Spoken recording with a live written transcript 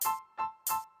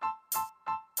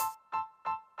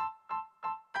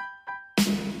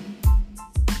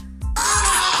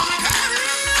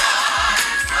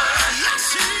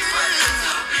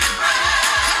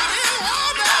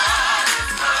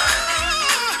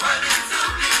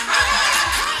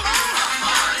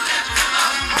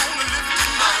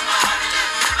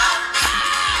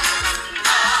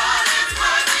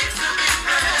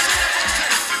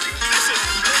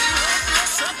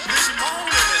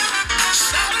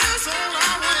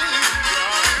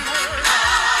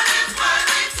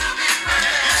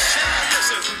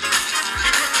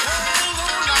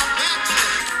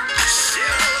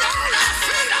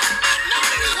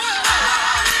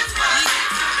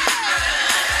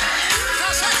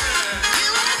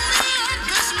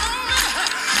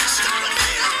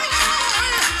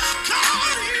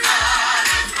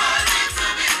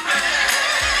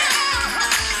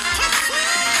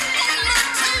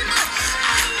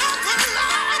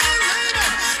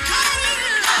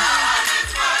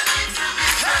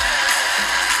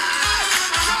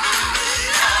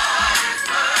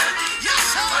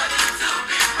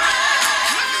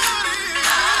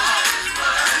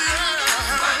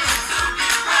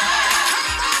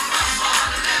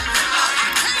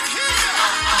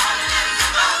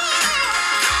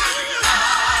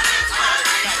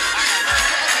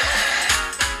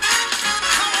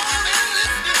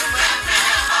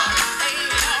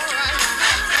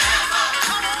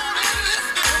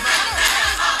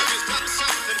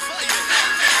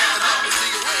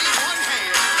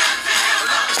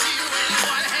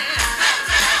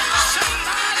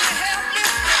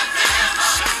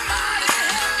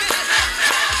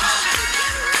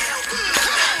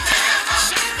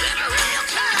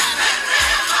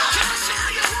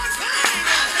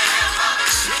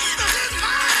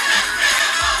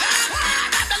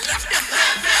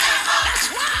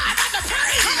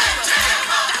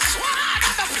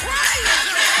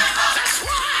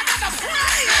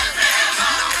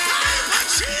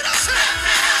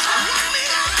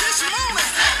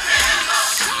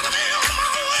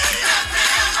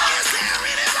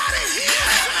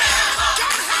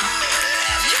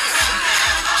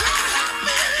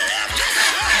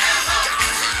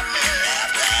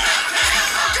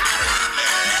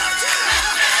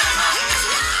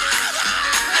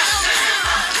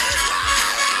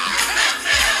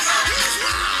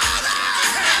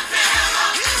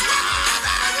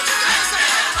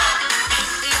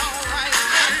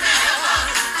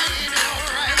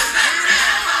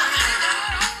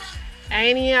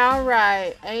Ain't he all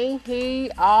right? Ain't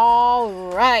he all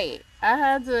right? I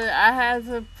had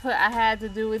to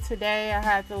do it today. I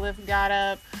had to lift God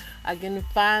up. I can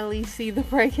finally see the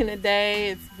break in the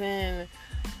day. It's been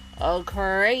a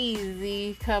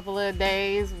crazy couple of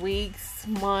days, weeks,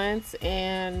 months,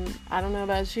 and I don't know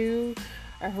about you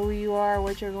or who you are,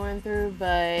 what you're going through,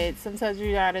 but sometimes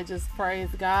you gotta just praise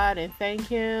God and thank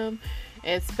Him,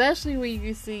 especially when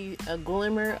you see a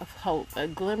glimmer of hope, a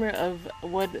glimmer of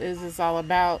what is this all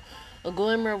about, a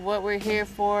glimmer of what we're here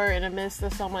for in the midst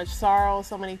of so much sorrow,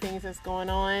 so many things that's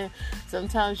going on.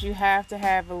 Sometimes you have to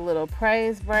have a little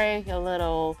praise break,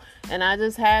 and I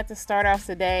just had to start off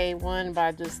today, one,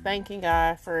 by just thanking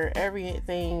God for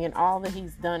everything and all that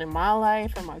He's done in my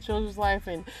life and my children's life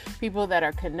and people that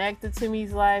are connected to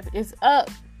me's life. It's up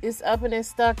and it's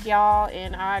stuck, y'all,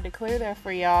 and I declare that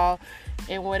for y'all.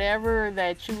 And whatever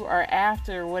that you are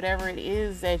after, whatever it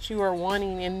is that you are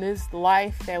wanting in this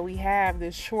life that we have,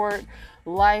 this short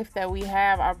life that we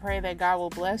have, I pray that God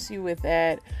will bless you with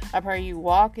that. I pray you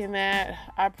walk in that.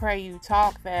 I pray you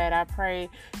talk that. I pray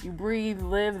you breathe,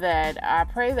 live that. I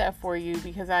pray that for you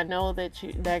because I know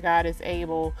that God is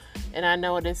able, and I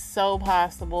know it is so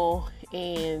possible.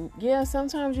 And yeah,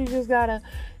 sometimes you just gotta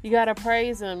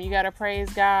praise Him. You gotta praise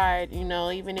God,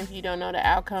 even if you don't know the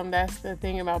outcome. That's the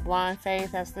thing about blind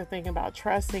faith. That's the thing about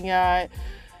trusting God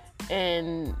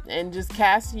and just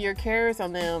casting your cares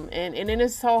on them. And it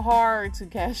is so hard to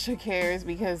cast your cares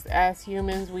because as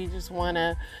humans, we just want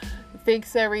to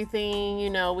fix everything.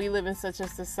 We live in such a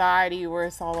society where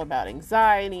it's all about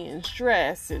anxiety and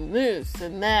stress and this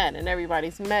and that, and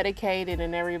everybody's medicated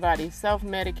and everybody's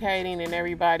self-medicating and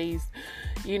everybody's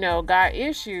got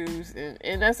issues,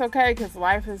 and that's okay because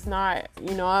life is not,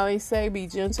 I always say be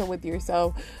gentle with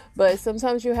yourself, but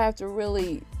sometimes you have to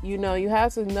really, you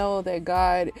have to know that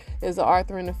God is the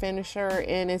author and the finisher,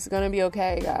 and it's going to be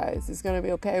okay, guys. It's going to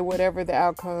be okay, whatever the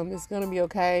outcome, it's going to be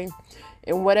okay.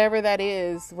 And whatever that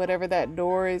is, whatever that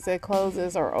door is that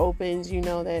closes or opens,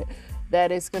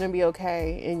 that it's going to be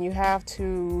okay. And you have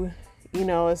to,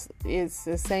 it's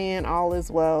a saying, all is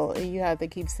well. And you have to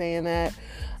keep saying that.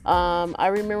 I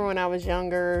remember when I was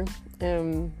younger,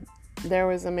 there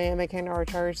was a man that came to our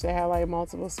church that had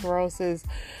multiple sclerosis.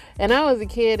 And I was a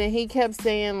kid, and he kept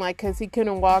saying, because he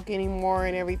couldn't walk anymore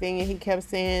and everything. And he kept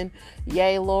saying,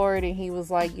 "Yay, Lord." And he was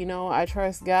like, I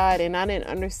trust God. And I didn't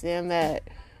understand that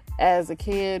as a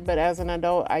kid, but as an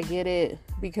adult, I get it,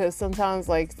 because sometimes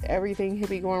everything could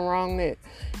be going wrong, and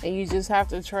you just have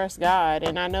to trust God.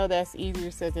 And I know that's easier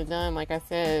said than done. Like I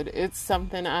said, it's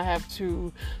something I have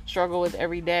to struggle with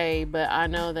every day, but I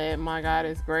know that my God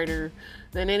is greater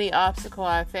than any obstacle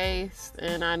I faced,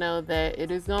 and I know that it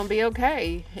is going to be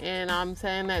okay. And I'm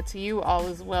saying that to you, all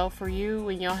is well for you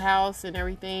and your house and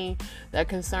everything that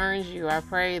concerns you. I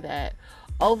pray that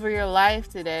over your life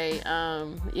today.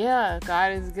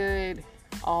 God is good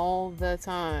all the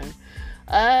time.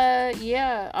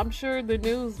 I'm sure the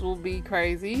news will be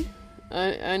crazy.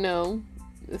 I know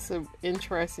it's an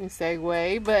interesting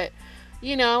segue, but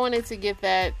I wanted to get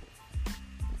that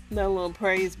little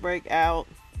praise break out.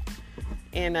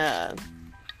 And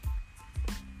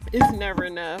it's never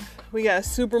enough. We got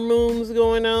super moons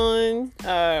going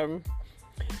on.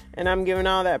 And I'm giving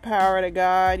all that power to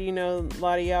God. A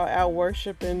lot of y'all out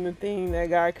worshiping the thing that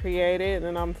God created.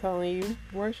 And I'm telling you,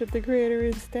 worship the Creator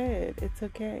instead. It's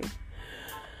okay.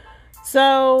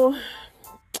 So,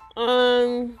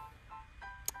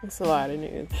 it's a lot of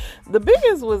news. The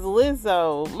biggest was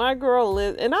Lizzo. My girl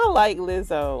Liz, and I like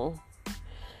Lizzo.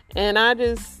 And I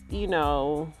just, I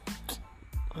know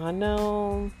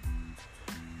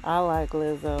I like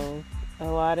Lizzo. A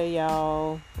lot of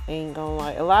y'all ain't gonna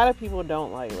like. A lot of people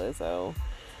don't like Lizzo.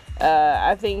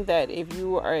 I think that if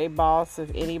you are a boss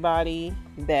of anybody,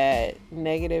 that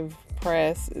negative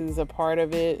press is a part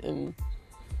of it. And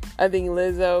I think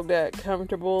Lizzo got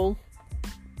comfortable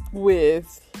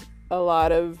with a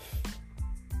lot of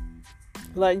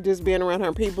just being around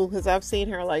her people, because I've seen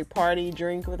her party,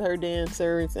 drink with her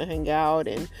dancers and hang out.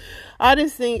 And I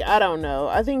just think, I don't know,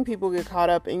 I think people get caught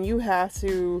up, and you have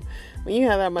to, when you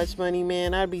have that much money,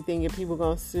 man, I'd be thinking people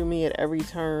gonna sue me at every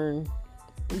turn.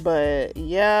 But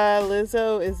yeah,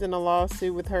 Lizzo is in a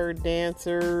lawsuit with her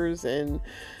dancers, and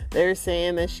they're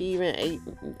saying that she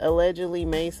even allegedly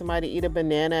made somebody eat a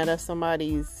banana out of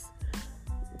somebody's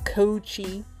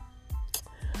coochie.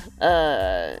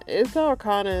 It's all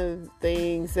kind of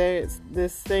things.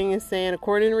 This thing is saying,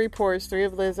 according to reports, 3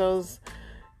 of Lizzo's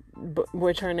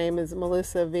which her name is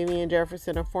Melissa Vivian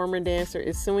Jefferson, a former dancer,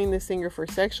 is suing the singer for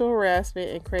sexual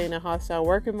harassment and creating a hostile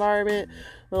work environment.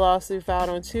 The lawsuit filed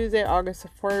on Tuesday, August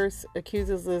 1st,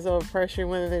 accuses Lizzo of pressuring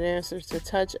one of the dancers to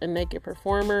touch a naked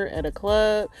performer at a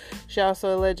club. She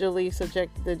also allegedly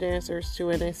subjected the dancers to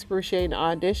an excruciating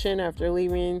audition after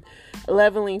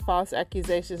leveling false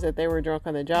accusations that they were drunk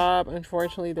on the job.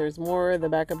 Unfortunately, there's more. The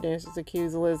backup dancers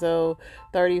accused Lizzo,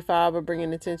 35, of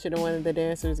bringing attention to one of the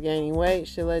dancers gaining weight.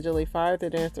 She allegedly fired the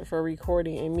dancer for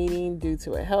recording a meeting due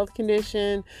to a health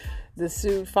condition. The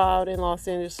suit filed in Los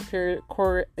Angeles Superior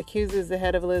Court accuses the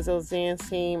head of Lizzo's dance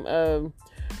team of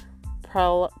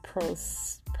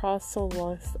proselytizing,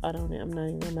 I'm not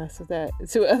even gonna mess with that,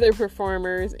 to other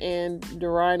performers and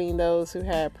deriding those who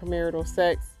had premarital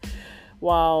sex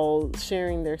while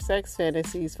sharing their sex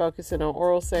fantasies, focusing on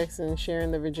oral sex and sharing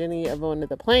the virginity of one of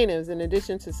the plaintiffs. In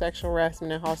addition to sexual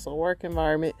harassment and hostile work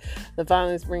environment, the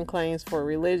filings bring claims for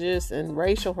religious and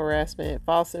racial harassment,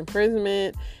 false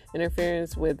imprisonment,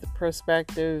 interference with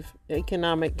prospective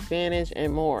economic advantage,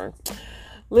 and more.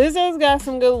 Lizzo's got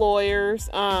some good lawyers.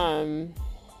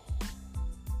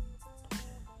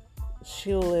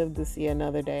 She'll live to see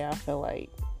another day, I feel like.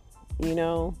 You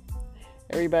know?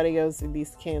 Everybody goes through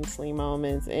these canceling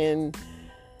moments, and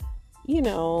you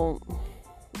know,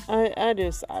 I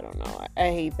don't know.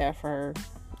 I hate that for her.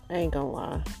 I ain't gonna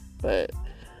lie, but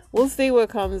we'll see what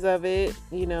comes of it.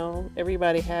 You know,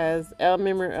 everybody has. I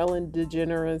remember Ellen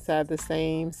DeGeneres had the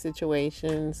same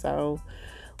situation. So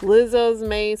Lizzo's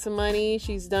made some money.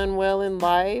 She's done well in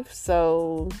life.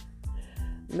 So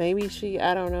maybe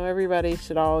I don't know. Everybody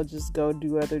should all just go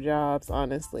do other jobs,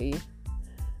 honestly.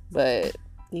 But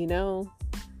you know,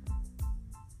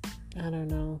 I don't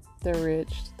know. They're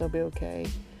rich. They'll be okay.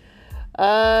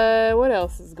 What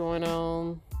else is going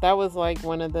on? That was like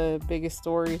one of the biggest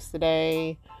stories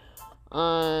today.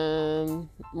 More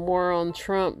on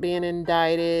Trump being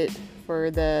indicted for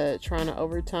trying to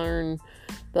overturn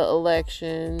the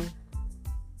election.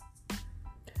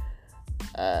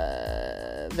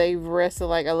 They've arrested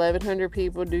like 1,100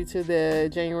 people due to the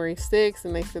January 6th,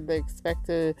 and they said they expect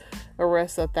to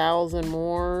arrest 1,000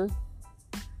 more.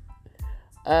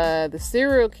 The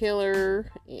serial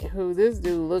killer, this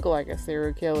dude looked like a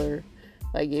serial killer.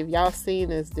 Like, if y'all seen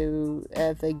this dude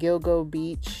at the Gilgo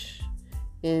Beach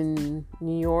in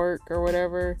New York or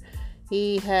whatever,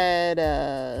 he had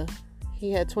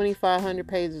 2,500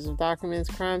 pages of documents,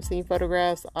 crime scene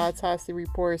photographs, autopsy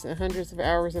reports, and hundreds of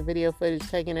hours of video footage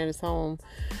taken at his home.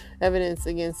 Evidence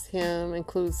against him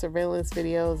includes surveillance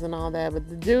videos and all that. But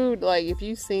the dude, like, if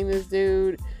you've seen this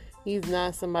dude, he's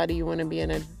not somebody you want to be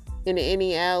in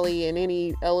any alley, in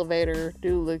any elevator.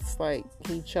 Dude looks like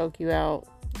he'd choke you out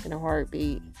in a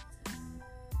heartbeat.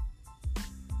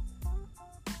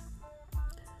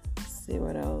 Let's see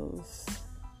what else.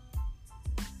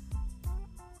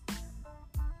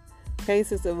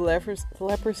 Cases of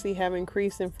leprosy have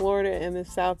increased in Florida and the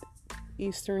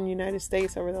southeastern United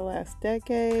States over the last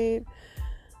decade.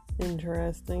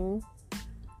 Interesting.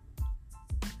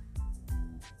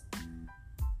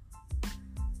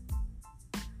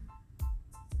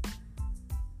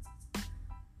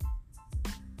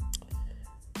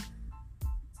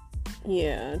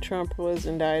 Yeah, Trump was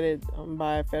indicted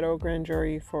by a federal grand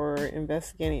jury for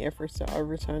investigating efforts to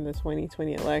overturn the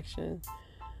 2020 election.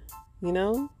 You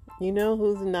know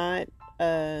who's not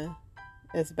as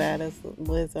bad as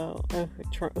Lizzo?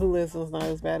 Lizzo's not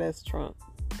as bad as Trump.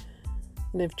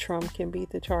 And if Trump can beat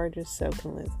the charges, so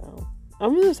can Lizzo.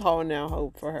 I'm just holding out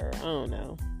hope for her. I don't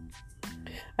know.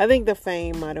 I think the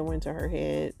fame might have went to her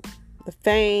head. The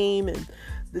fame and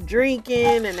the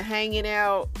drinking and the hanging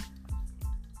out.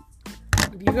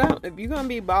 If you're gonna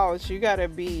be boss, you gotta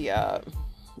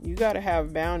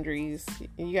have boundaries.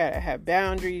 You gotta have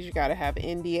boundaries. You gotta have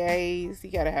NDAs.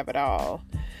 You gotta have it all.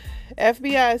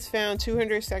 FBI has found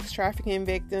 200 sex trafficking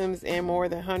victims and more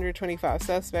than 125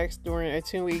 suspects during a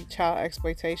 2-week child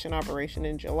exploitation operation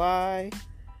in July.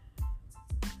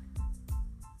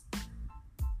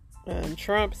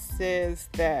 Trump says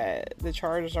that the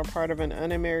charges are part of an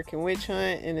un-American witch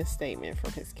hunt in a statement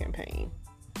from his campaign.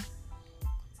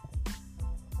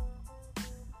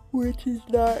 Which is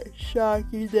not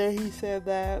shocking that he said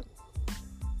that.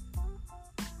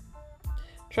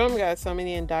 Trump got so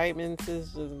many indictments,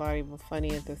 it's just not even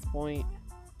funny at this point.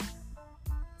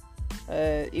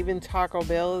 Even Taco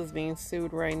Bell is being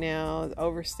sued right now. It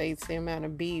overstates the amount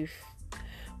of beef.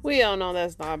 We all know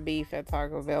that's not beef at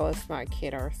Taco Bell. Let's not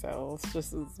kid ourselves.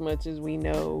 Just as much as we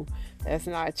know that's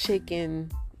not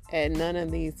chicken at none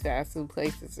of these fast food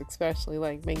places, especially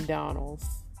like McDonald's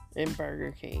and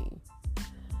Burger King.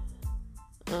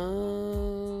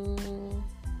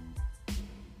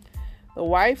 The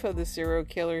wife of the serial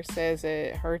killer says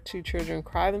that her 2 children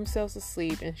cry themselves to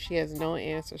sleep and she has no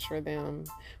answers for them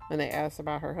when they ask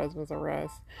about her husband's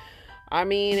arrest. I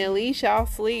mean, at least y'all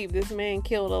sleep. This man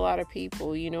killed a lot of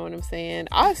people, you know what I'm saying?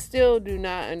 I still do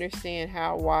not understand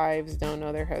how wives don't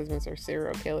know their husbands are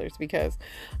serial killers, because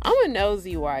I'm a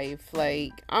nosy wife.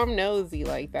 Like, I'm nosy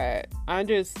like that.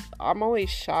 I'm always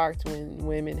shocked when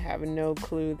women have no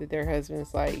clue that their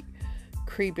husband's like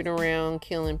creeping around,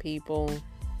 killing people.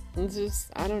 It's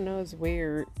just, I don't know, it's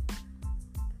weird.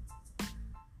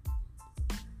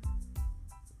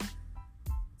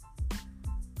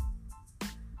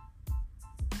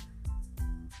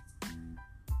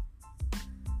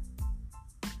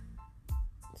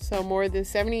 So more than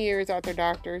 70 years after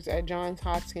doctors at Johns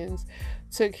Hopkins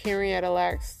took Henrietta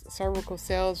Lacks' cervical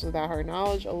cells without her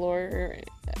knowledge, a lawyer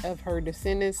of her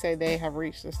descendants say they have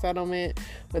reached a settlement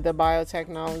with the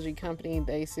biotechnology company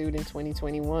they sued in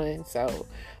 2021. So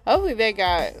hopefully they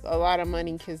got a lot of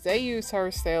money, because they use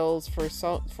her cells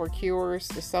for cures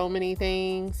to so many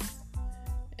things.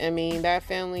 I mean, that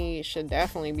family should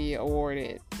definitely be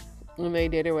awarded when they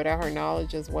did it without her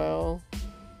knowledge as well.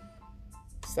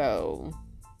 So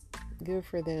good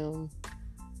for them.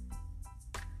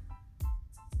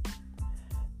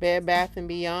 Bed Bath &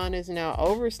 Beyond is now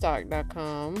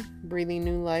Overstock.com, breathing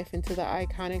new life into the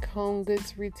iconic home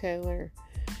goods retailer.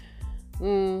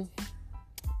 I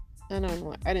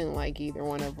didn't like either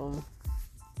one of them.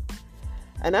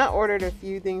 And I ordered a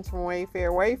few things from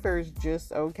Wayfair. Wayfair's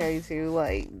just okay too.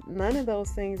 Like, none of those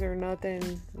things are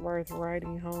nothing worth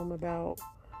writing home about.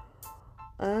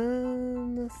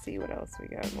 Let's see what else we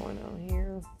got going on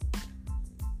here.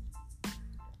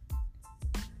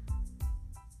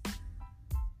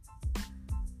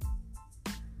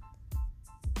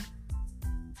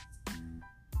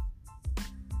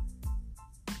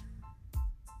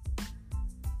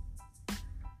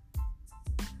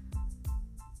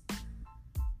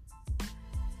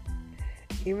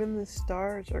 Even the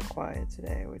stars are quiet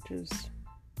today, which is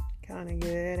kind of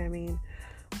good. I mean,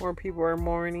 more people are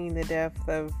mourning the death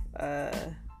of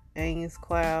Angus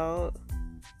Cloud.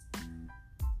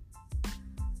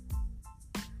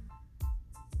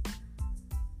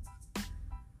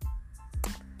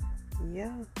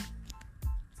 Yeah.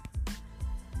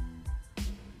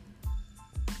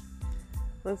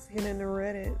 Let's get into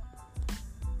Reddit.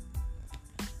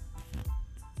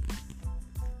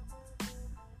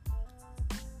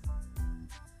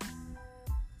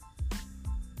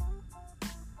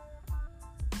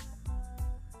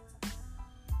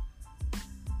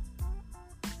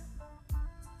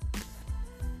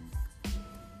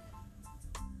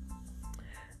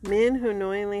 Men who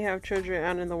knowingly have children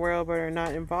out in the world but are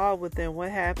not involved with them. What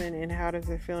happened, and how does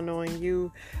it feel knowing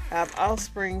you have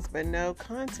offsprings but no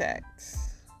contact?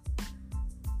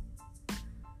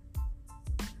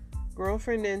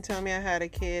 Girlfriend didn't tell me I had a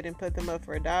kid and put them up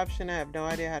for adoption. I have no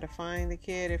idea how to find the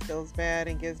kid. It feels bad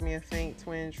and gives me a faint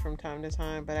twinge from time to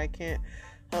time, but I can't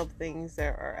help things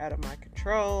that are out of my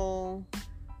control.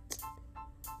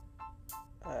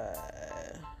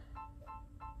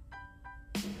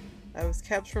 I was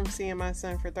kept from seeing my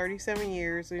son for 37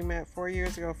 years. We met 4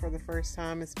 years ago for the first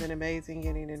time. It's been amazing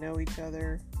getting to know each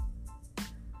other.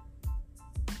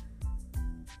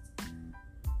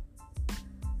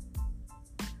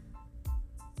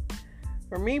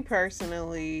 For me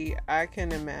personally, I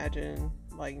can imagine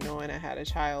like knowing I had a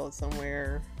child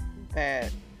somewhere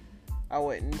that I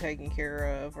wasn't taking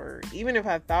care of, or even if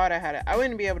I thought I had it, I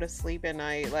wouldn't be able to sleep at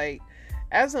night. Like,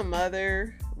 as a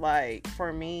mother, like,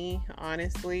 for me,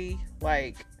 honestly,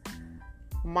 like,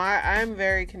 I'm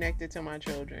very connected to my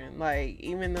children. Like,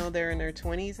 even though they're in their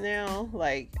 20s now,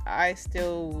 like, I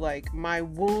still, like, my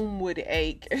womb would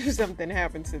ache if something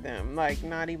happened to them. Like,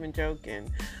 not even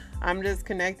joking. I'm just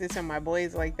connected to my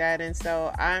boys like that. And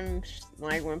so I'm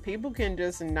like, when people can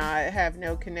just not have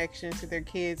no connection to their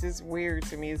kids, it's weird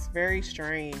to me. It's very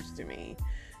strange to me,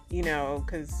 you know,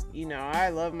 because, you know, I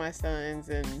love my sons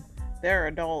and they're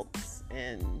adults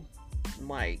and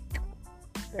like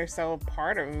they're so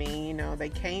part of me, you know, they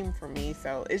came from me.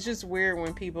 So it's just weird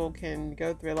when people can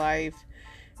go through life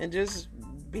and just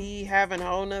be having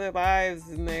whole nother lives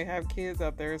and they have kids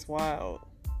out there. It's wild.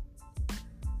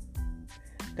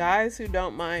 Guys who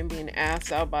don't mind being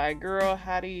asked out by a girl,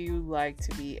 how do you like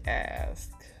to be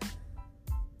asked?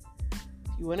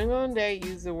 If you want to go on a date,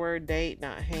 use the word date,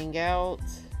 not hang out.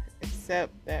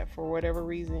 Except that for whatever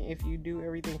reason, if you do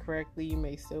everything correctly, you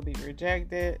may still be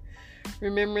rejected.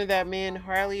 Remember that men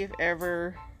hardly if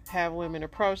ever have women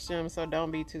approach them, so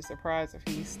don't be too surprised if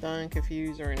he's stunned,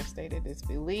 confused, or in a state of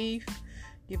disbelief.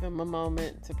 Give him a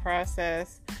moment to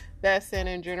process. That said,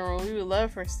 in general, we would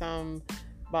love for some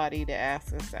body to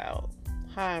ask us out.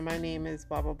 Hi, my name is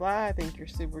blah blah blah. I think you're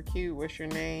super cute. What's your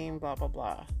name? Blah blah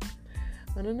blah.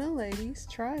 I don't know, ladies.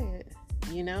 Try it.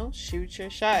 Shoot your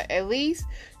shot. At least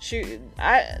shoot.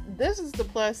 This is the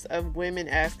plus of women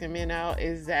asking men out,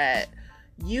 is that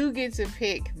you get to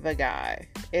pick the guy.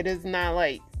 It is not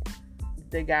like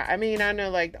the guy. I mean, I know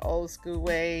like the old school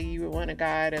way you would want a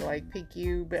guy to like pick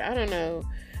you, but I don't know.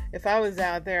 If I was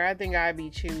out there, I think I'd be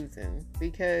choosing,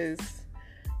 because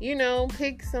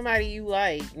pick somebody you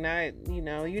like. Not,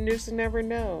 you just never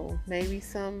know. Maybe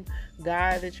some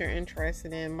guy that you're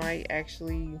interested in might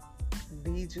actually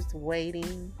be just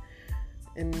waiting.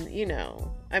 And,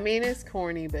 I mean, it's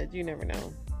corny, but you never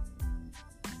know.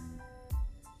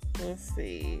 Let's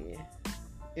see.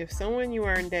 If someone you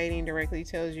aren't dating directly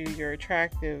tells you you're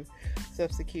attractive,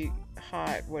 substitute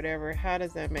hot, whatever, how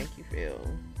does that make you feel?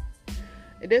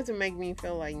 It doesn't make me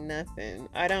feel like nothing.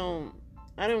 I don't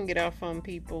get off on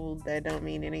people that don't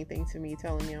mean anything to me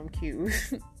telling me I'm cute.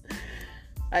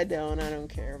 I don't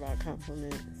care about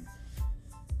compliments.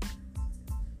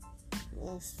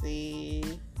 Let's see.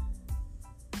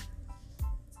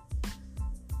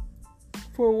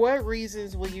 For what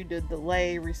reasons will you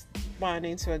delay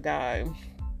responding to a guy?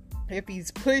 If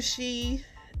he's pushy,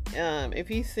 if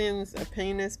he sends a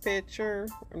penis picture,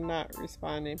 I'm not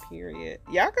responding, period.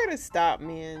 Y'all gotta stop,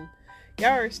 man.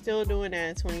 Y'all are still doing that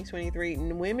in 2023.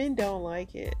 And women don't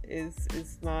like it.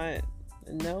 It's not,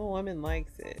 no woman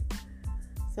likes it.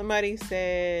 Somebody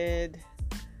said,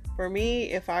 for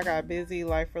me, if I got busy,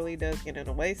 life really does get in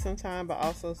the way sometimes. But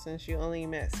also, since you only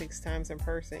met 6 times in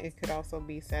person, it could also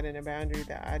be setting a boundary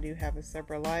that I do have a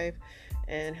separate life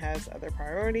and has other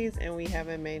priorities, and we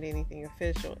haven't made anything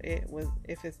official.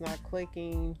 If it's not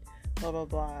clicking, blah blah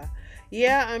blah.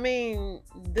 Yeah, I mean,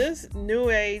 this new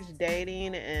age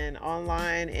dating and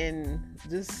online and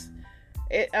just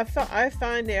I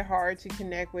find it hard to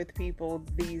connect with people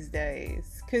these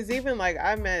days, because even like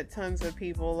I met tons of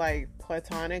people like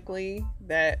platonically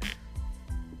that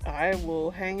I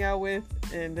will hang out with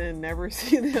and then never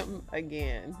see them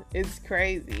again. It's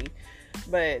crazy.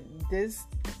 But this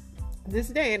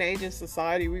day and age of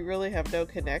society, we really have no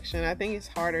connection. I think it's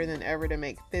harder than ever to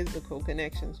make physical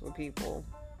connections with people.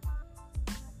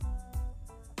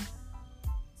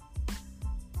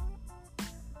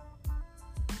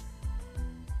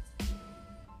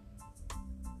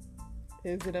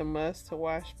 Is it a must to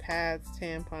wash pads,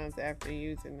 tampons after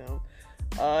using them?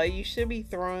 You should be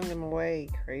throwing them away,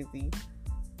 crazy.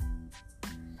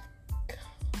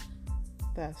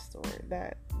 That story,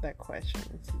 that question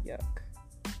is yuck.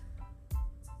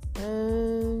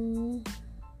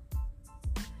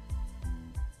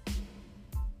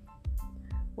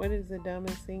 What is the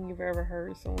dumbest thing you've ever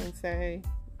heard someone say?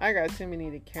 I got too many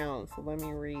to count, so let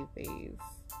me read these.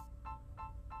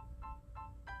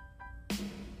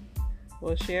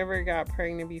 Well, she never got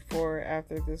pregnant before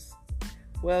after his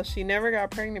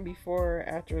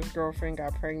girlfriend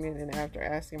got pregnant, and after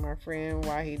asking my friend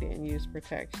why he didn't use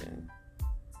protection.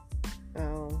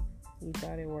 Oh, he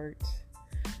thought it worked.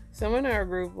 Someone in our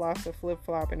group lost a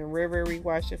flip-flop in a river. We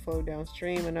watched it float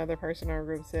downstream. Another person in our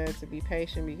group said to be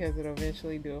patient because it'll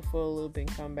eventually do a full loop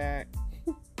and come back.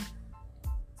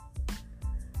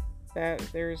 That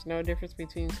there's no difference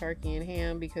between turkey and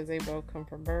ham because they both come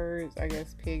from birds. I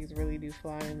guess pigs really do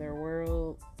fly in their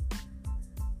world.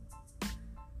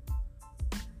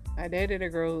 I dated a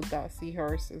girl who thought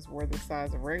seahorses were the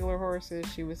size of regular horses.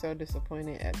 She was so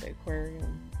disappointed at the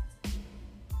aquarium.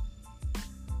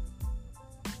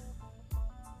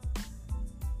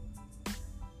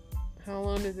 How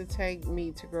long does it take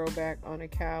meat to grow back on a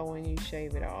cow when you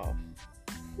shave it off?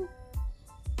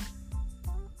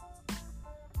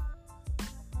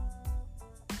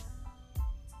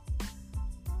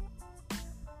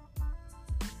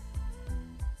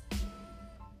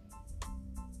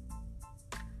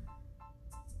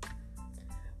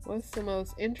 What's the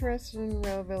most interesting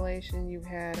revelation you've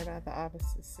had about the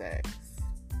opposite sex?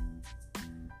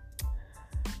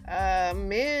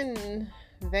 Men,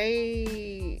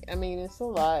 it's a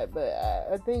lot, but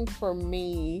I think for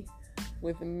me,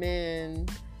 with men,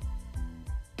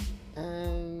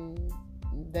 to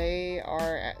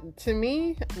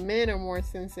me, men are more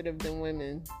sensitive than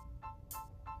women.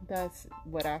 That's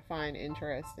what I find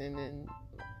interesting, and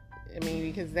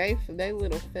because they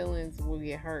little feelings will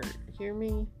get hurt. Hear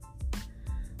me?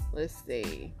 Let's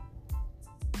see.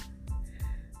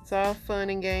 It's all fun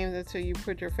and games until you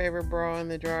put your favorite bra in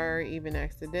the dryer, even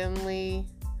accidentally.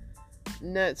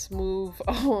 Nuts move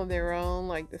all on their own,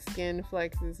 like the skin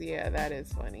flexes. Yeah, that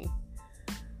is funny.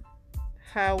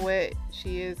 How wet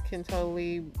she is can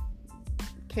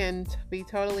be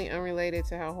totally unrelated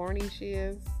to how horny she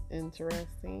is.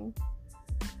 Interesting.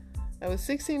 I was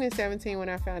 16 and 17 when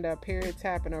I found out periods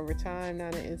happen over time,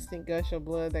 not an instant gush of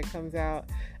blood that comes out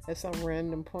at some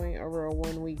random point over a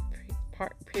 1 week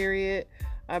period.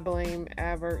 I blame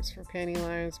adverts for panty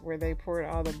lines where they poured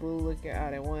all the blue liquid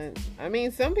out at once. I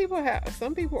mean, some people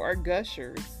are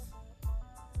gushers.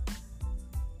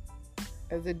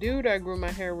 As a dude, I grew my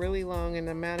hair really long, and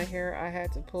the amount of hair I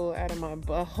had to pull out of my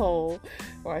butthole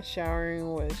while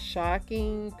showering was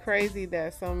shocking. Crazy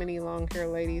that so many long hair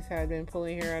ladies had been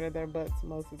pulling hair out of their butts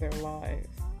most of their lives.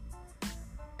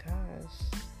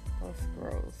 Gosh, that's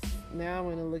gross. Now I'm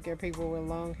going to look at people with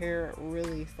long hair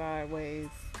really sideways.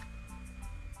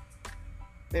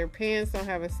 Their pants don't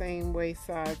have the same waist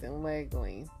size and leg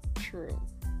length. True.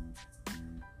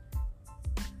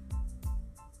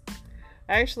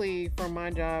 Actually, for my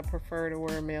job, prefer to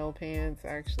wear male pants.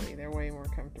 Actually, they're way more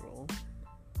comfortable.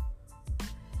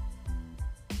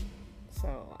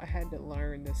 So, I had to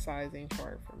learn the sizing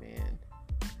chart for men.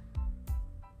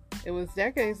 It was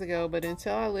decades ago, but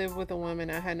until I lived with a woman,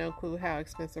 I had no clue how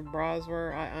expensive bras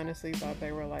were. I honestly thought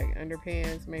they were like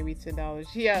underpants, maybe $10.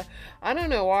 Yeah, I don't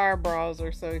know why our bras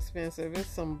are so expensive. It's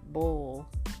some bull.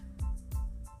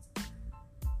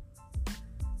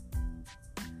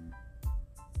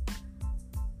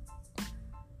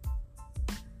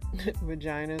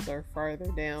 Vaginas are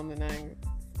farther down than I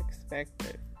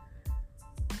expected.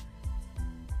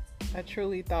 I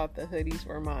truly thought the hoodies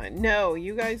were mine. No,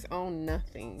 you guys own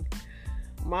nothing.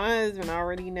 My husband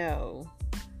already know.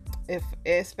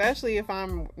 Especially if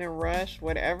I'm in a rush,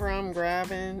 whatever I'm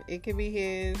grabbing, it could be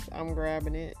his. I'm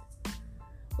grabbing it.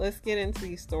 Let's get into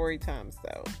these story times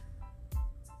though.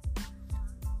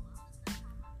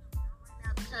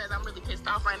 Because I'm really pissed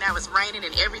off right now. It's raining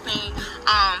and everything.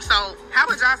 So how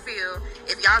would y'all feel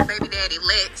if y'all's baby daddy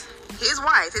let his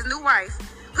new wife,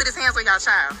 put his hands on y'all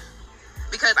child?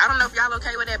 Because I don't know if y'all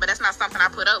okay with that, but that's not something I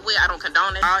put up with. I don't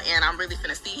condone it, and I'm really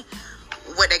finna see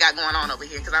what they got going on over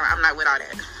here, because I'm not with all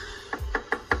that.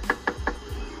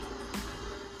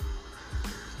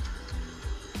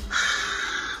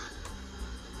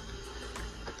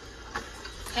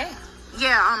 Hey.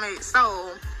 Yeah,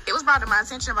 so it was brought to my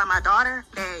attention by my daughter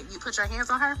that you put your hands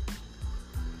on her.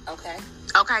 Okay.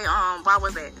 Okay, why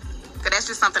was that? Because that's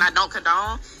just something I don't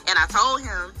condone, and I told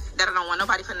him that I don't want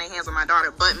nobody putting their hands on my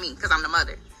daughter but me, because I'm the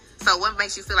mother. So what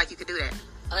makes you feel like you could do that?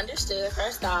 Understood.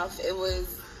 First off, it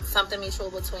was something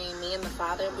mutual between me and the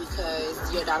father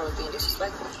because your daughter was being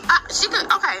disrespectful.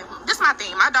 Okay, this is my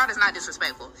thing. My daughter's not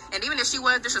disrespectful. And even if she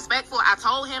was disrespectful, I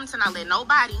told him to not let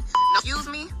nobody excuse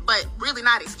me, but really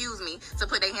not excuse me, to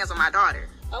put their hands on my daughter.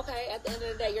 Okay, at the end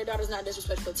of the day, your daughter's not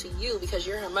disrespectful to you because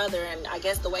you're her mother, and I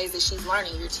guess the ways that she's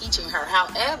learning, you're teaching her.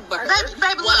 However,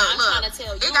 baby, what I'm trying to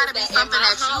tell you it gotta be something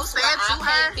that you said to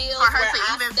her for her to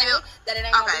even feel that it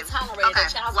ain't gonna be tolerated.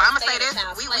 Okay, well, I'm gonna say this: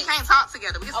 we can't talk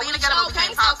together. We can stay together, but we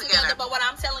can't talk together. But what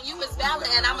I'm telling you is valid,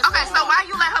 and I'm okay. So why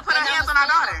you let her put her hands on our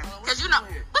daughter? Because you know,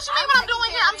 what you mean? What I'm doing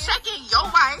here? I'm checking your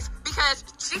wife because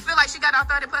she feel like she got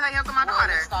authority to put her hands on my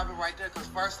daughter. Stop it right there,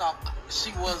 because first off,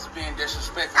 she was being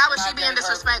disrespectful. How was she being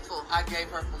disrespectful? I gave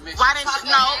her permission. Why didn't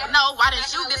you? Why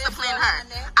didn't you discipline her?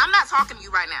 I'm not talking to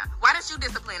you right now. Why didn't you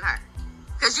discipline her?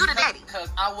 Because you the daddy. Because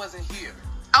I wasn't here.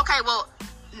 Okay, well,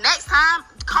 next time,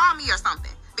 call me or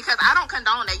something. Because I don't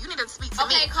condone that. You need to speak to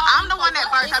me. I'm the one that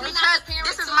birthed her because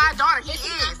this is my daughter. He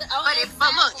is.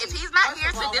 But look, if he's not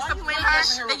here to discipline her,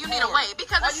 then you need to wait.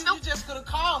 Because it's still. You just could have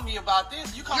called me about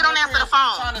this. You don't answer the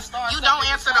phone. You don't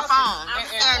answer the phone.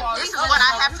 And this is what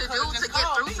I have to do to get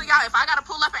through to y'all. If I got to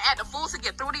pull up and act the fool to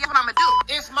get through to y'all, what I'm going to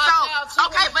do. It's my child too.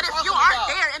 Okay, but if you aren't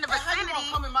there in the vicinity. How you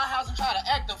gonna come in my house and try to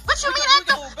act the fool? What you mean act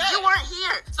the fool? You weren't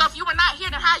here. So if you were not here,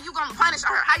 then how you going to punish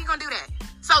her? How you going to do that?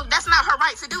 So that's not her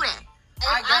right to do that.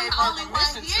 I'm the only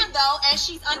one here, though, and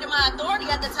she's under my authority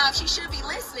at the time. She should be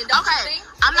listening, don't you think?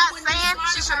 I'm not saying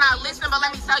she should not listen, but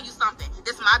let me tell you something.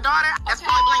 This is my daughter. That's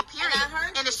point blank, period.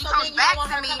 And if she comes back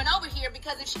to me, coming over here,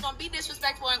 because if she's gonna be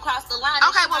disrespectful and cross the line,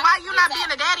 okay, well, why you not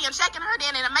being a daddy and checking her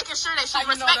then and making sure that she's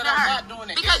respecting her?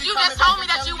 Because you just told me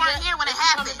that you weren't here when it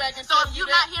happened. So if you're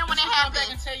not here when it happened,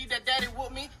 and tell you that daddy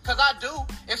whooped me, because I do.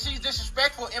 If she's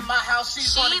disrespectful in my house, she's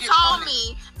going to get punished.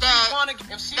 She told me that.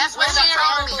 That's what she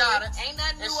told me. Ain't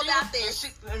nothing new about this.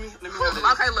 Let me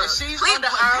okay, look. Please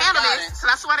handle this, because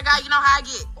I swear to God, you know how I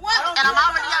get. And I'm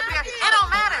already up here. It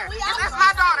don't matter. It's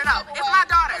my daughter, though. It's my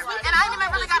daughter. And I ain't even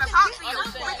really got to talk to you.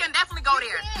 We can definitely go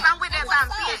there. Because I'm with that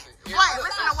time seeing. What?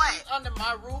 Listen to what? Under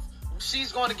my roof,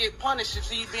 she's going to get punished if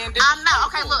she's being disrespectful. I'm not.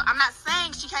 Okay, look. I'm not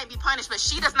saying she can't be punished, but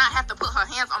she does not have to put her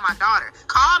hands on my daughter.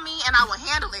 Call me and I will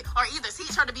handle it. Or either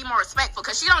teach her to be more respectful,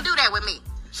 because she don't do that with me.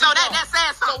 So that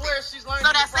says something. So where she's learning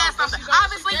So that from? says something.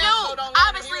 Obviously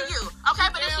you. Okay,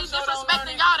 but if she's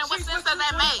disrespecting y'all, then what sense does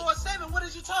that make? 24/7. What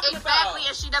is you talking about? Exactly,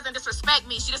 and she doesn't disrespect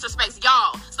me. She disrespects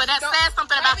y'all. So that says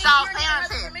something about y'all's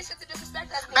parenting.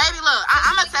 Baby, look,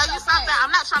 I'm gonna tell you something.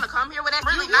 I'm not trying to come here with that.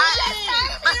 Really not.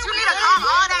 But you need to calm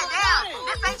all that down.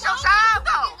 This ain't your child,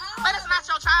 though. But it's not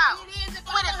your child.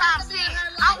 With it times 10.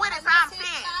 I'm with it times 10.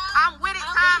 I'm with it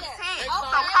times 10.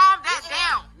 So calm that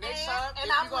down. Next time, if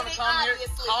you're gonna come here,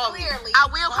 call me.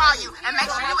 I will call you. And make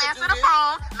sure you answer the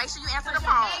phone. Make sure you answer the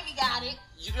phone. Baby got it.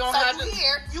 You don't have to.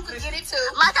 You can get it too.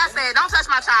 Like I said, don't touch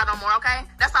my child no more, okay?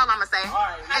 That's all I'm gonna say.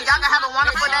 Right, and y'all gonna have a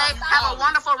wonderful day. Have a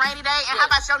wonderful rainy day. And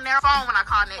how about your narrow phone when I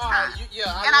call next time?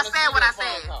 And I said what I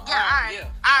said. Yeah, all right.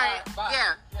 All right.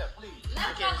 Yeah. Yeah, please.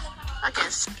 I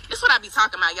guess. This is what I be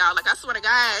talking about, y'all. Like, I swear to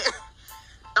God.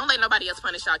 Don't let nobody else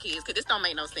punish y'all kids, because this don't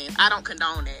make no sense. I don't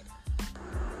condone that.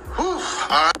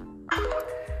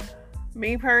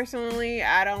 Me personally,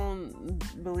 I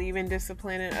don't believe in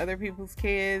disciplining other people's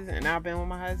kids, and I've been with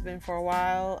my husband for a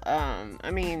while. I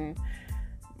mean,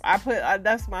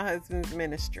 that's my husband's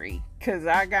ministry, because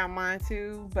I got mine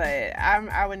too, but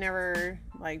I would never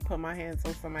like put my hands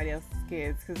on somebody else's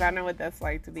kids, because I know what that's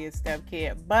like to be a step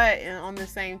kid. But on the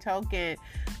same token,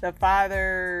 the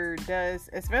father does,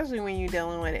 especially when you're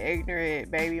dealing with an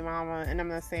ignorant baby mama, and I'm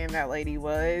not saying that lady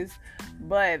was,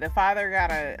 but the father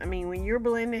when you're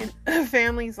blending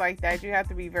families like that, you have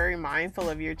to be very mindful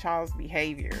of your child's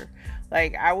behavior.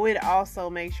 Like, I would also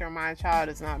make sure my child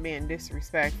is not being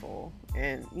disrespectful.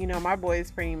 And, my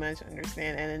boys pretty much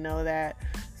understand and know that.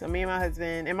 So me and my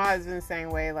husband the same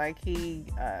way, like, he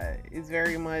is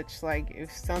very much like,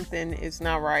 if something is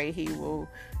not right, he will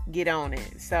get on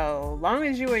it. So long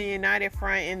as you are united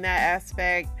front in that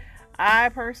aspect, I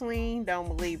personally don't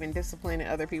believe in disciplining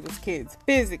other people's kids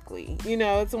physically.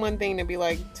 It's one thing to be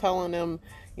like telling them,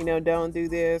 don't do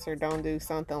this or don't do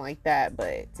something like that.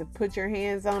 But to put your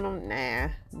hands on them, nah,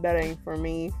 that ain't for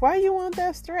me. Why you want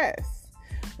that stress?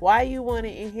 Why you want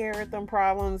to inherit them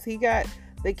problems?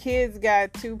 The kids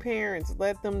got 2 parents.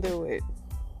 Let them do it.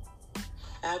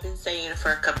 I've been saying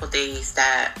for a couple days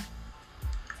that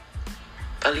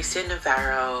Alicia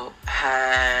Navarro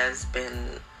has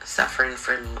been suffering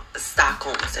from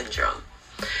Stockholm Syndrome.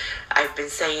 I've been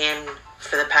saying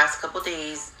for the past couple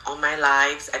days on my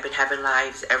lives, I've been having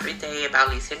lives every day about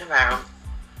Alicia Navarro,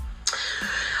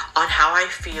 on how I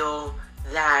feel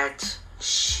that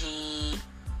she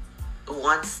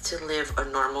wants to live a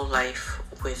normal life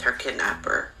with her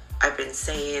kidnapper. I've been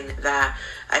saying that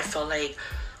I feel like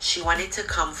she wanted to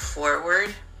come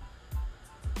forward,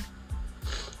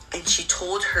 and she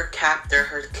told her captor,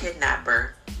 her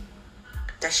kidnapper,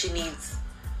 that she needs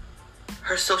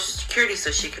her social security so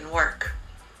she can work.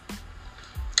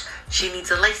 She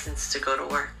needs a license to go to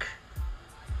work.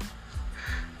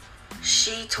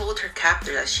 She told her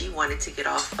captor that she wanted to get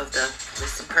off of the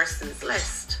missing persons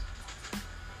list.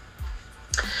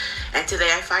 And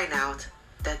today I find out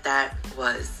that that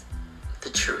was the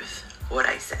truth, what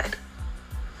I said.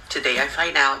 Today I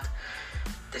find out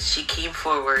that she came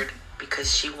forward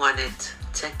because she wanted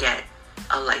to get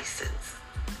a license.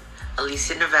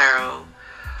 Alicia Navarro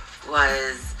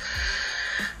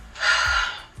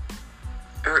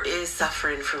is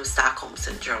suffering from Stockholm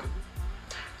Syndrome.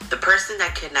 The person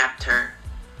that kidnapped her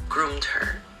groomed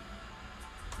her.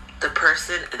 The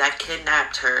person that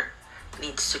kidnapped her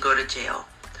needs to go to jail.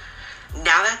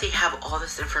 Now that they have all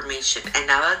this information, and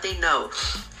now that they know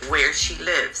where she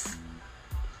lives,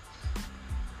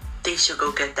 they should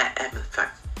go get that MFer.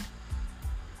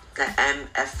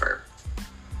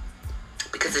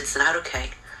 Because it's not okay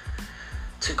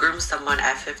to groom someone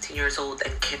at 15 years old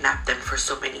and kidnap them for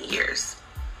so many years.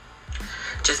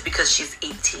 Just because she's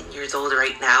 18 years old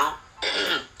right now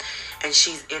and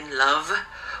she's in love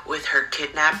with her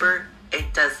kidnapper,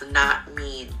 it does not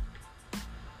mean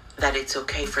that it's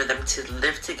okay for them to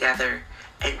live together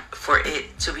and for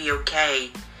it to be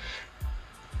okay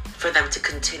for them to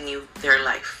continue their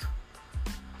life.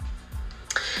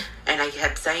 And I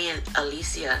kept saying,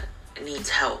 Alicia needs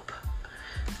help.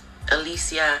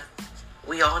 Alicia,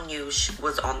 we all knew she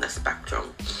was on the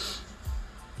spectrum.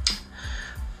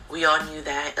 We all knew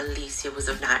that Alicia was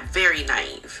not very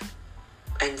naive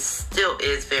and still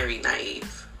is very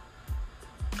naive.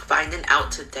 Finding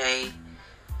out today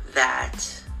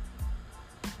that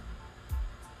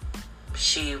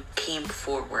she came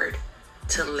forward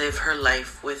to live her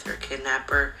life with her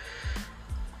kidnapper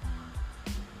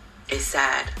is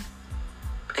sad.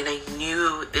 And I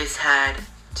knew it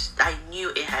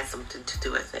had something to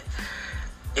do with it.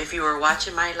 If you were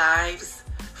watching my lives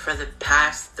for the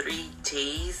past 3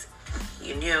 days,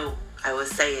 you knew I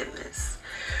was saying this.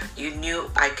 You knew,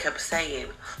 I kept saying,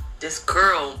 this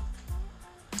girl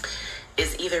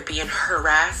is either being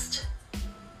harassed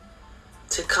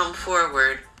to come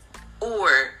forward,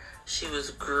 or she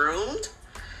was groomed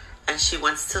and she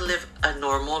wants to live a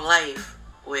normal life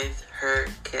with her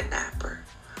kidnapper.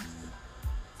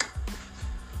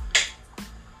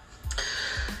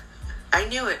 I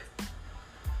knew it.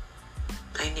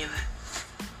 I knew it.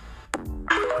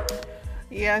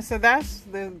 Yeah, so that's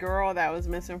the girl that was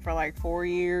missing for like 4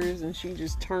 years, and she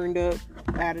just turned up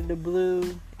out of the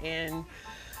blue. And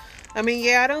I mean,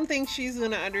 yeah, I don't think she's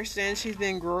gonna understand she's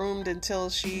been groomed until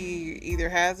she either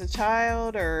has a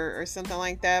child or something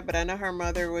like that. But I know her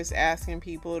mother was asking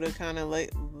people to kind of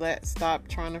let stop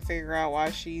trying to figure out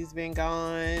why she's been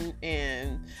gone.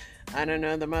 And I don't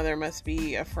know, the mother must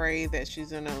be afraid that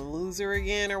she's gonna lose her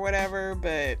again or whatever.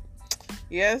 But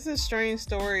yeah, it's a strange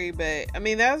story. But I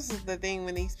mean, that's the thing,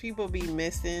 when these people be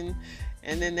missing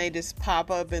and then they just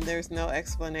pop up and there's no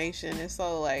explanation. It's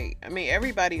so like, I mean,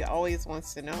 everybody always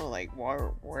wants to know, like, where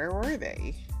were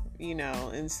they? You know,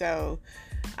 and so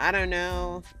I don't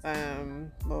know.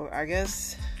 Well, I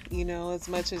guess, you know, as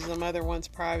much as the mother wants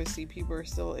privacy, people are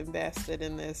still invested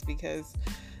in this because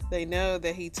they know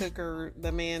that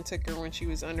the man took her when she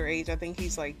was underage. I think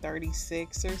he's like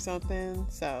 36 or something.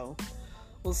 So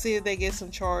we'll see if they get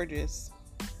some charges.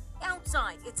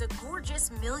 Outside, it's a gorgeous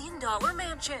 $1 million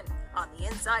mansion. On the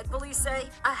inside, police say,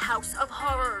 a house of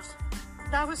horrors.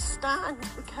 I was stunned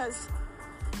because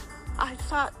I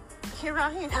thought, here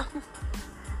I am,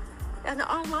 and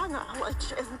all my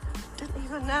knowledge, and didn't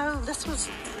even know this was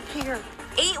here.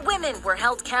 8 women were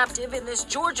held captive in this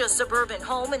Georgia suburban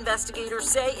home, investigators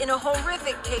say, in a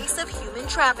horrific case of human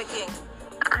trafficking.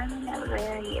 I'm in a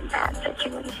very bad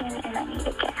situation and I need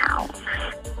to get out.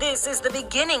 This is the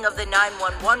beginning of the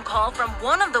 911 call from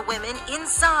one of the women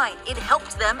inside. It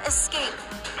helped them escape.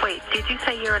 Wait, did you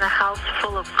say you're in a house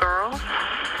full of girls?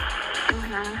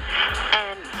 Mm-hmm.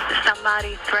 And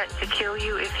somebody threatened to kill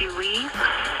you if you leave?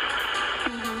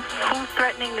 Mm-hmm. Who's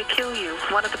threatening to kill you?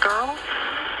 One of the girls?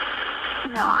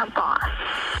 No, our boss.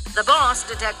 The boss,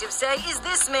 detectives say, is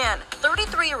this man,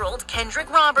 33-year-old Kendrick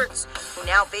Roberts, who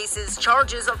now faces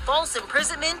charges of false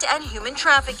imprisonment and human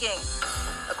trafficking.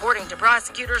 According to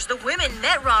prosecutors, the women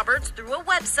met Roberts through a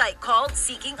website called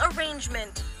Seeking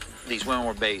Arrangement. These women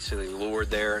were basically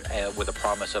lured there with a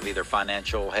promise of either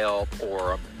financial help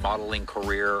or a modeling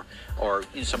career or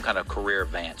some kind of career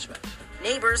advancement.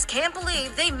 Neighbors can't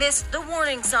believe they missed the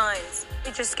warning signs.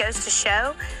 It just goes to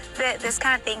show that this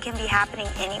kind of thing can be happening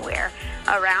anywhere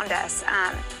around us,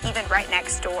 even right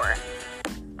next door.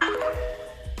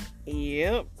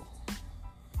 Yep.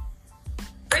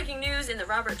 Breaking news in the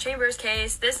Robert Chambers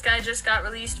case. This guy just got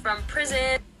released from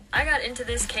prison. I got into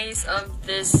this case of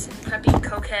this preppy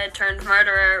cokehead turned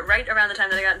murderer right around the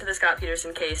time that I got into the Scott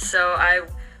Peterson case. So I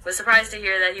was surprised to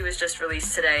hear that he was just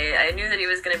released today. I knew that he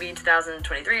was going to be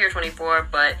 2023 or 24,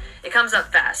 but it comes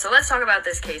up fast. So let's talk about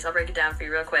this case. I'll break it down for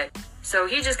you real quick. So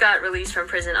he just got released from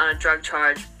prison on a drug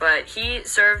charge, but he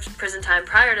served prison time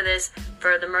prior to this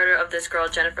for the murder of this girl,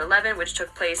 Jennifer Levin, which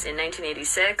took place in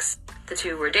 1986. The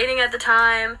two were dating at the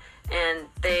time, and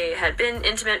they had been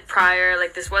intimate prior.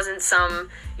 Like, this wasn't some,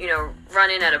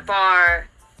 run-in at a bar.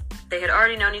 They had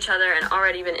already known each other and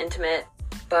already been intimate.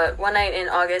 But one night in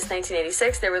August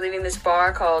 1986, they were leaving this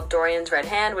bar called Dorian's Red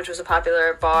Hand, which was a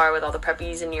popular bar with all the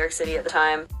preppies in New York City at the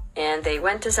time. And they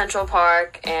went to Central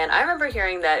Park, and I remember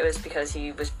hearing that it was because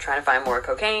he was trying to find more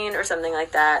cocaine or something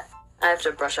like that. I have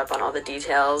to brush up on all the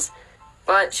details.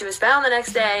 But she was found the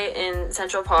next day in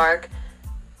Central Park,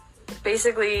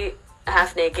 basically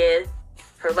half naked,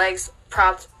 her legs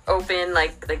propped open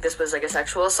like this was like a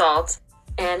sexual assault.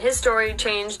 And his story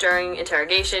changed during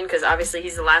interrogation because obviously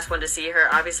he's the last one to see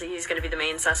her. Obviously he's going to be the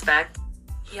main suspect.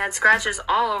 He had scratches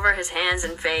all over his hands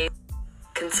and face,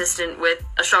 consistent with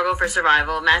a struggle for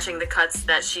survival, matching the cuts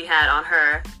that she had on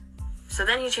her. So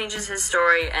then he changes his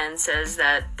story and says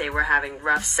that they were having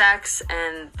rough sex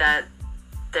and that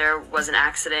there was an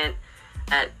accident,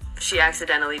 that she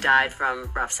accidentally died from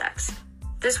rough sex.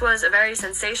 This was a very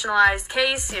sensationalized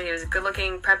case. He was a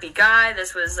good-looking, preppy guy.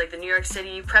 This was like the New York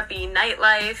City preppy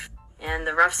nightlife and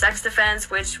the rough sex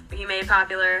defense, which he made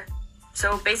popular.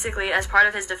 So basically, as part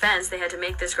of his defense, they had to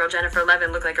make this girl, Jennifer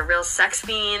Levin, look like a real sex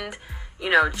fiend,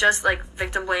 just like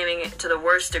victim blaming to the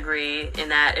worst degree, in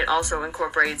that it also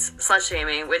incorporates slut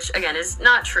shaming, which again is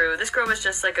not true. This girl was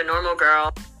just like a normal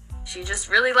girl. She just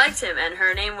really liked him, and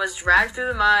her name was dragged through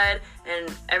the mud,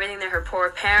 and everything that her poor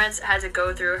parents had to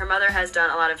go through. Her mother has done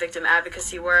a lot of victim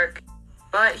advocacy work.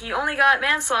 But he only got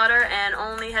manslaughter and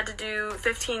only had to do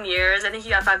 15 years. I think he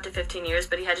got 5 to 15 years,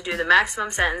 but he had to do the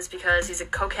maximum sentence because he's a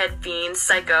cokehead fiend,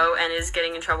 psycho, and is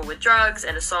getting in trouble with drugs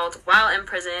and assault while in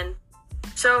prison.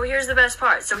 So here's the best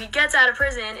part. So he gets out of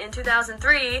prison in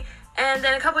 2003, and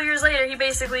then a couple years later, he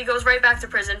basically goes right back to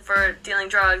prison for dealing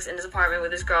drugs in his apartment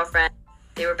with his girlfriend.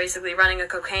 They were basically running a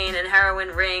cocaine and heroin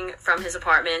ring from his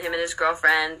apartment, him and his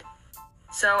girlfriend.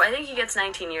 So I think he gets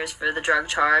 19 years for the drug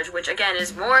charge, which again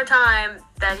is more time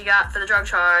that he got for the drug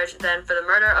charge than for the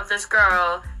murder of this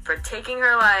girl for taking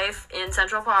her life in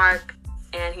Central Park.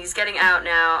 And he's getting out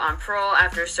now on parole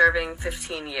after serving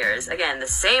 15 years. Again, the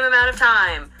same amount of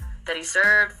time that he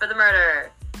served for the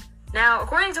murder. Now,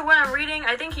 according to what I'm reading,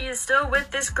 I think he is still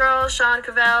with this girl, Sean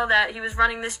Cavell, that he was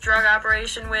running this drug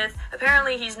operation with.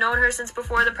 Apparently, he's known her since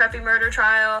before the Preppy murder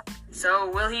trial. So,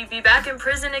 will he be back in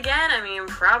prison again? I mean,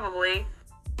 probably.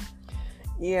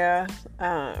 Yeah,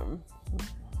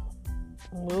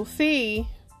 we'll see.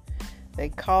 They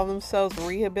call themselves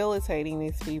rehabilitating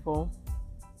these people.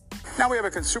 Now we have a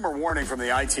consumer warning from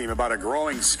the I-Team about a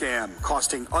growing scam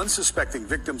costing unsuspecting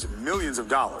victims millions of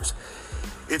dollars.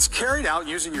 It's carried out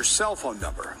using your cell phone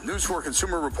number. News 4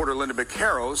 consumer reporter Linda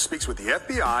Beccaro speaks with the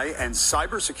FBI and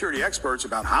cybersecurity experts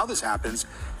about how this happens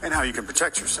and how you can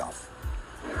protect yourself.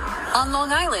 On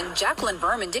Long Island, Jacqueline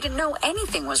Berman didn't know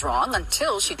anything was wrong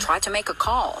until she tried to make a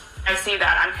call. I see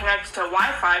that I'm connected to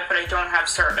Wi-Fi, but I don't have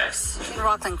service. In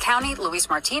Rockland County, Luis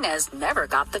Martinez never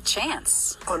got the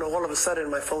chance. And all of a sudden,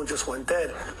 my phone just went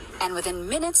dead. And within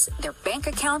minutes, their bank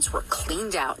accounts were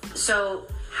cleaned out. So,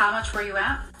 how much were you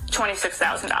at?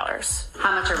 $26,000.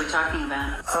 How much are we talking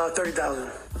about?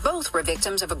 $30,000. Both were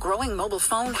victims of a growing mobile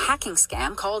phone hacking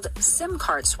scam called SIM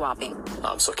card swapping.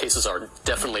 So cases are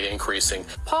definitely increasing.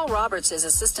 Paul Roberts is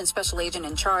Assistant Special Agent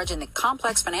in charge in the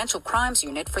Complex Financial Crimes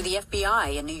Unit for the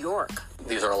FBI in New York.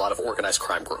 These are a lot of organized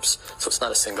crime groups, so it's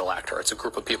not a single actor. It's a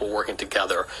group of people working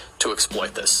together to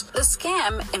exploit this. The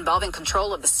scam involving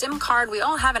control of the SIM card we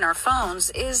all have in our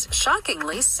phones is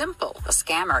shockingly simple. A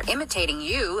scammer imitating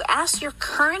you asks your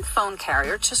current phone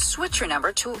carrier to switch your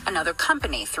number to another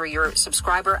company through your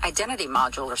subscriber identity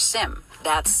module or SIM.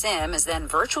 That SIM is then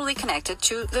virtually connected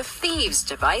to the thieves'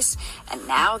 device, and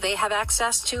now they have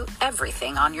access to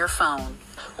everything on your phone.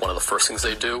 One of the first things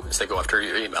they do is they go after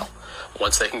your email.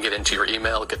 Once they can get into your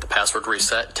email, get the password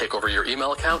reset, take over your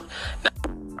email account.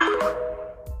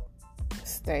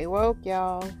 Stay woke,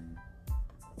 y'all.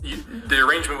 The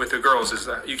arrangement with the girls is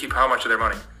that you keep how much of their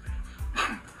money?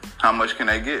 How much can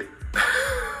they get?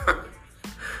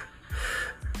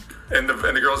 And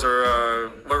the girls are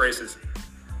what races?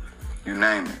 You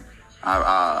name it.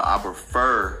 I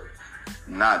prefer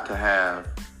not to have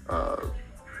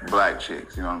black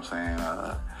chicks. You know what I'm saying?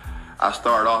 I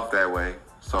started off that way,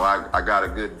 so I got a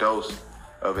good dose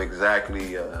of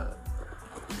exactly the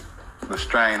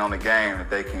strain on the game that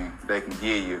they can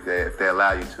give you if they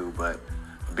allow you to. But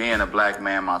being a black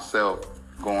man myself,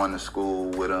 going to school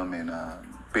with them and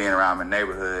being around my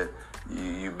neighborhood,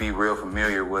 you be real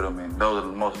familiar with them, and those are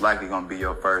most likely gonna be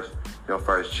your first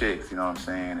chicks. You know what I'm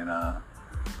saying? And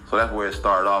so that's where it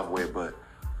started off with. But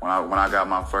when I got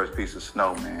my first piece of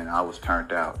snow, man, I was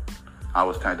turned out. I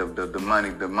was turned up. The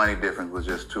money difference was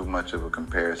just too much of a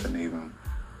comparison to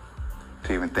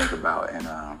even think about. And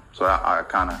so I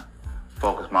kind of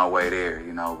focused my way there,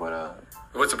 you know. But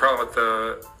what's the problem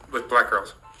with black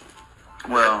girls?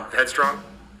 Well, headstrong.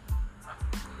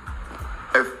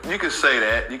 If you could say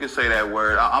that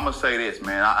word. I'm gonna say this,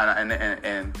 man.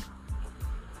 And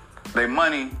their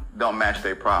money don't match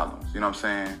their problems. You know what I'm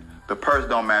saying? The purse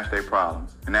don't match their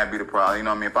problems, and that be the problem. You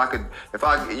know what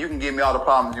I mean? You can give me all the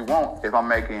problems you want. If I'm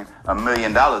making $1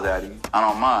 million out of you, I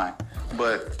don't mind.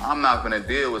 But I'm not gonna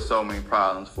deal with so many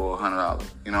problems for $100.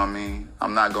 You know what I mean?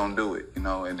 I'm not gonna do it. You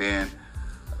know. And then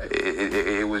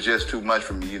it was just too much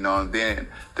for me. You know. And then,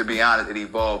 to be honest, it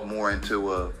evolved more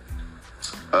into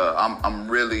I'm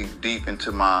really deep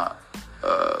into my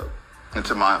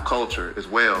culture as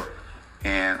well,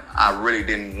 and I really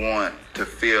didn't want to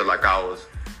feel like I was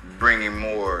bringing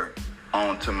more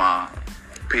onto my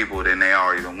people than they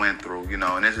already went through, you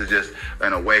know. And this is just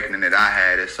an awakening that I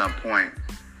had at some point,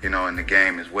 you know, in the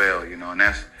game as well, you know. And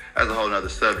that's a whole nother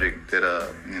subject that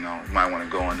you know, might want to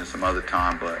go into some other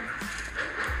time. But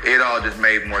it all just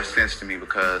made more sense to me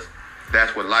because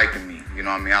that's what liked me, you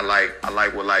know what I mean? I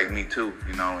like what liked me too,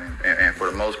 you know, and for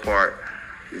the most part,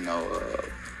 you know,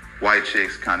 white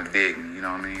chicks kind of dig me, you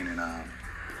know what I mean? And I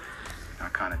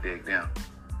kind of dig them.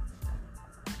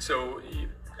 So,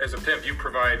 as a pimp, you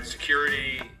provide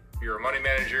security. You're a money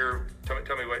manager. Tell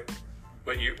me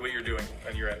what you're doing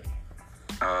on your end.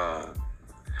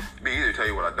 It'd be easy to tell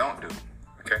you what I don't do.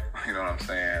 Okay. You know what I'm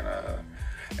saying?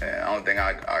 And the only thing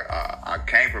I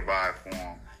can't provide for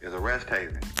them is a rest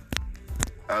haven.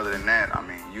 Other than that, I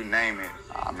mean, you name it.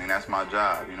 I mean, that's my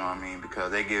job. You know what I mean?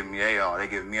 Because they give me AR, they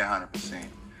give me 100%.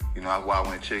 You know, that's why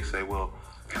when a chick say, "Well,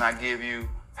 can I give you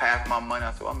half my money?"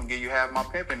 I said, well, "I'm gonna give you half my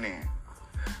pimping then."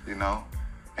 You know.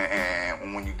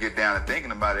 And when you get down to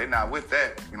thinking about it, they're not with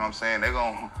that. You know what I'm saying? They're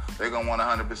gonna want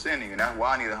 100% of you. And that's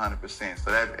why I need 100%.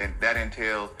 So that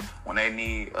entails when they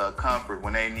need comfort,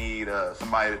 when they need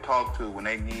somebody to talk to, when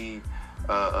they need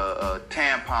a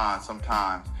tampon.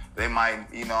 Sometimes they might,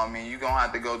 you know what I mean? You're gonna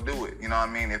have to go do it. You know what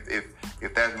I mean?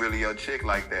 If that's really your chick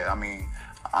like that. I mean,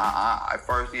 I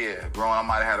first, growing, I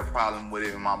might have had a problem with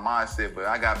it in my mindset, but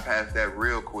I got past that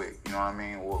real quick. You know what I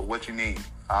mean? What you need,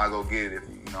 I'll go get it if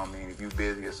you know what I mean, if you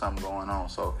busy or something going on.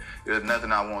 So there's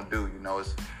nothing I won't do. You know,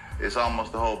 it's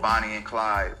almost the whole Bonnie and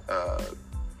Clyde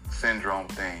syndrome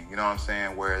thing. You know what I'm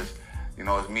saying? Whereas, you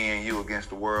know, it's me and you against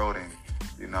the world, and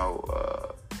you know,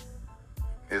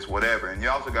 it's whatever. And you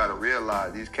also got to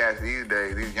realize these cats these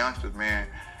days, these youngsters, man.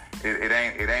 It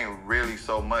ain't really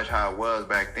so much how it was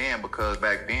back then, because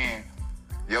back then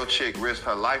your chick risked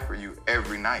her life for you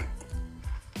every night.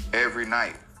 Every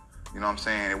night. You know what I'm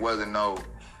saying? It wasn't no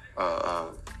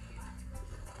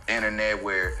internet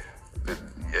where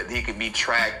he could be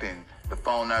tracked and the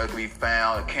phone number could be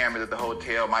found, the cameras at the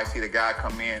hotel might see the guy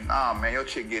come in. Nah, man, your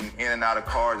chick getting in and out of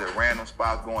cars at random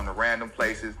spots, going to random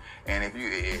places. And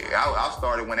I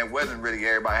started when it wasn't really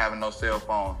everybody having no cell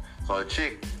phone. So a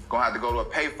chick gonna have to go to a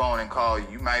payphone and call you.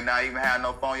 You might not even have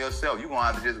no phone yourself. You gonna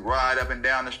have to just ride up and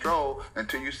down the stroll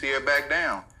until you see her back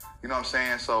down. You know what I'm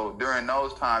saying? So during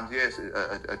those times, yes,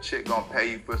 a chick gonna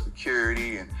pay you for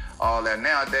security and all that.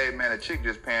 Nowadays, man, a chick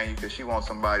just paying you because she wants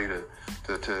somebody to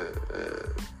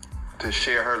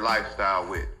share her lifestyle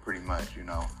with, pretty much, you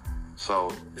know.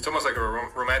 So it's almost like a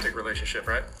romantic relationship,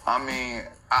 right? I mean,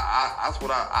 that's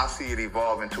what I see it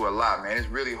evolve into a lot, man. It's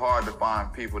really hard to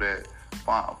find people that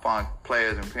find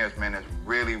players and pimps, man, that's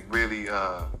really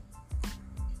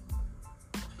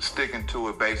sticking to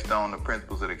it based on the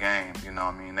principles of the game. You know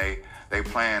what I mean? They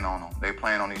playing on them. They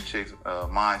playing on these chicks'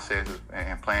 mindsets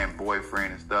and playing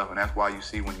boyfriend and stuff. And that's why you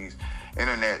see when these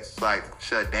internet sites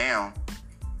shut down,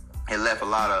 it left a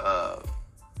lot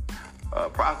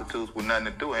of prostitutes with nothing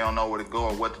to do. They don't know where to go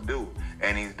or what to do.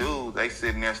 And these dudes, they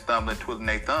sitting there stumbling, twiddling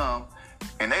their thumb,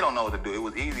 and they don't know what to do. It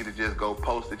was easy to just go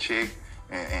post a chick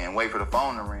and wait for the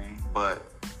phone to ring, but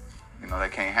you know,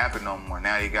 that can't happen no more.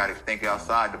 Now you got to think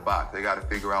outside the box. They got to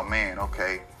figure out, man,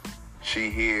 okay, she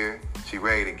here, she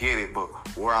ready to get it, but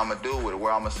where I'm gonna do with it,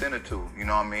 where I'm gonna send it to, you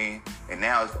know what I mean? And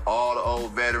now it's all the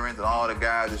old veterans and all the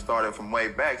guys that started from way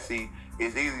back. See,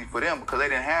 it's easy for them because they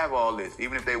didn't have all this.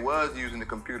 Even if they was using the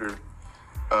computer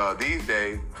these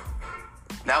days,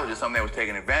 that was just something they was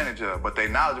taking advantage of. But their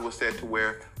knowledge was set to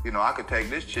where, you know, I could take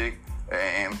this chick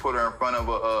and put her in front of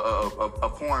a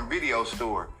porn video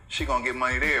store. She gonna get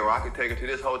money there. Or I could take her to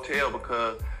this hotel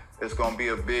because it's gonna be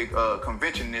a big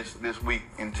convention this week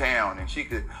in town, and she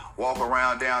could walk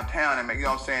around downtown and make, you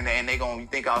know what I'm saying, and they gonna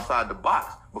think outside the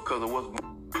box because of what's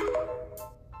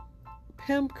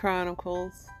Pimp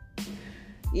Chronicles.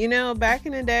 You know, back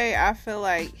in the day, I feel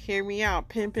like, hear me out,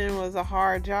 pimping was a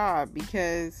hard job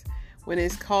because when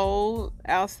it's cold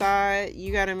outside,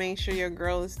 you got to make sure your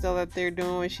girl is still up there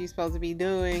doing what she's supposed to be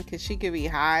doing, because she could be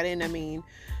hiding. I mean,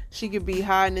 she could be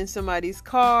hiding in somebody's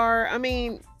car. I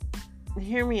mean,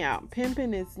 hear me out.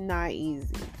 Pimping is not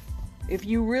easy. If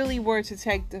you really were to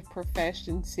take the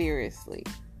profession seriously,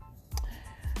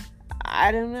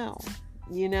 I don't know,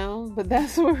 you know, but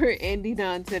that's what we're ending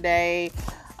on today.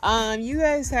 You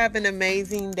guys have an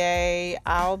amazing day.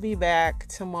 I'll be back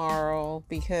tomorrow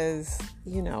because,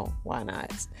 you know, why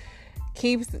not?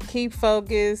 Keep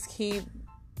focused, keep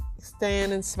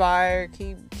staying inspired,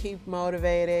 keep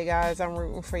motivated, guys. I'm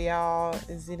rooting for y'all.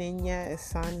 Is it in yet? It's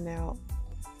signing out.